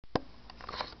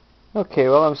Okay,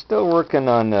 well, I'm still working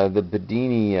on the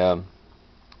Bedini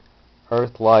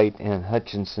Earthlight and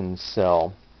Hutchinson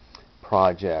cell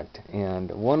project,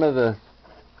 and one of the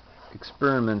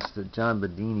experiments that John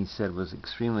Bedini said was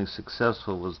extremely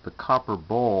successful was the copper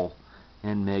bowl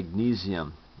and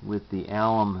magnesium with the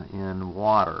alum and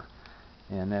water.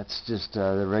 And that's just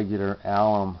the regular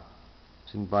alum.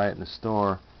 You can buy it in the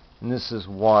store. And this is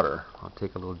water. I'll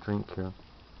take a little drink here.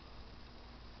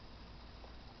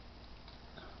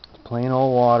 Plain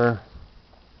old water,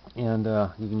 and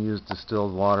you can use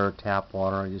distilled water, tap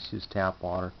water. I just use tap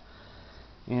water.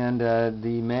 And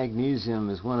the magnesium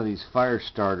is one of these fire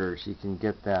starters. You can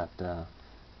get that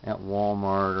at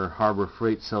Walmart, or Harbor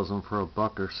Freight sells them for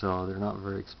 $1 or so. They're not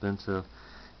very expensive.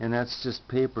 And that's just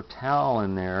paper towel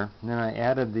in there. And then I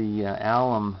added the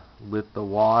alum with the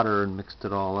water and mixed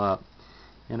it all up.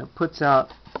 And it puts out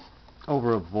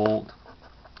over 1 volt,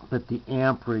 but the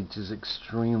amperage is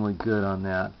extremely good on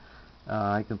that.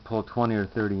 I can pull 20 or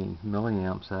 30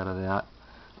 milliamps out of that,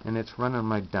 and it's running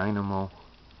my Dynamo.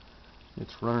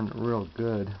 It's running real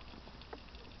good,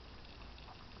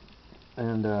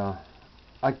 and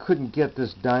I couldn't get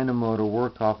this Dynamo to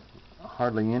work off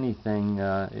hardly anything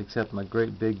except my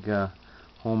great big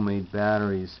homemade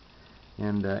batteries,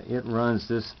 and it runs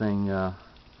this thing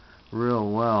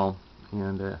real well.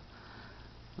 And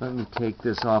let me take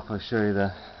this off. I'll show you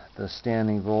the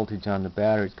standing voltage on the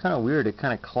battery. It's kind of weird. It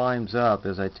kind of climbs up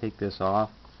as I take this off.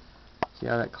 See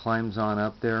how that climbs on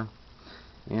up there?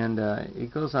 And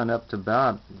it goes on up to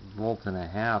about 1.5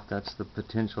 volts. That's the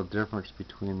potential difference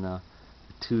between the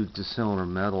two dissimilar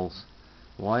metals.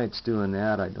 Why it's doing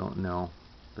that, I don't know,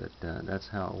 but that's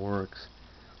how it works.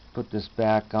 Put this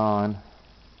back on.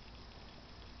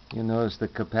 You'll notice the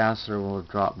capacitor will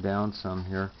drop down some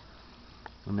here,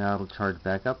 and now it'll charge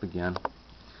back up again.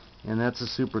 And that's a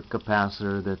super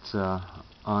capacitor that's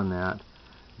on that,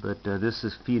 but this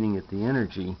is feeding it the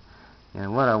energy.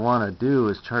 And what I want to do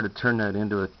is try to turn that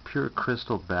into a pure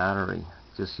crystal battery,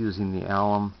 just using the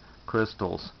alum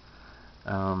crystals,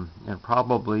 and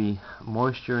probably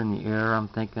moisture in the air, I'm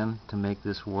thinking, to make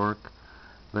this work.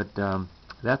 But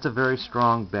that's a very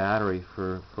strong battery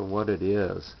for what it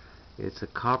is. It's a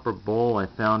copper bowl I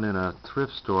found in a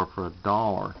thrift store for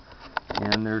 $1.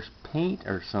 And there's paint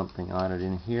or something on it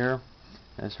in here.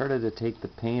 I started to take the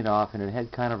paint off, and it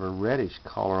had kind of a reddish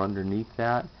color underneath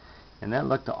that, and that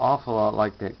looked an awful lot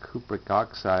like that cupric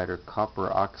oxide or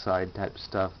copper oxide type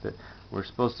stuff that we're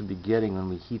supposed to be getting when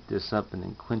we heat this up and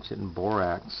then quench it in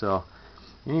borax. So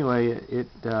anyway, it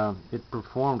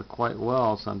performed quite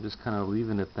well, so I'm just kind of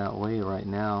leaving it that way right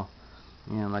now.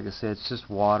 And like I said, it's just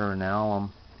water and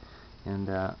alum, and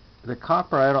the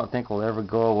copper I don't think will ever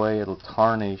go away. It'll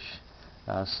tarnish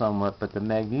somewhat, but the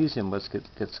magnesium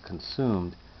gets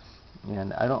consumed,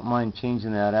 and I don't mind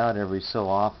changing that out every so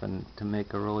often to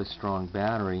make a really strong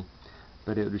battery.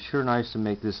 But it would be sure nice to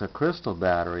make this a crystal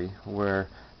battery where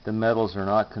the metals are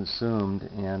not consumed,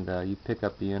 and you pick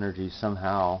up the energy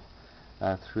somehow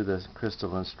through the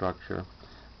crystalline structure.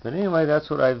 But anyway, that's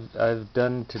what I've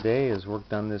done today, is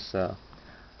worked on this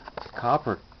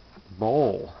copper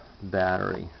bowl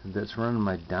battery that's running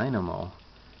my Dynamo,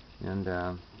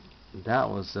 and that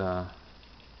was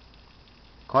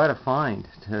quite a find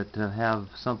to have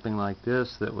something like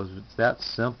this that was that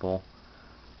simple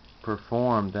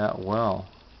perform that well.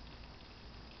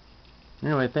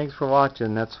 Anyway, thanks for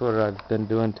watching. That's what I've been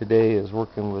doing today, is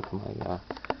working with my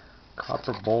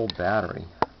copper bowl battery.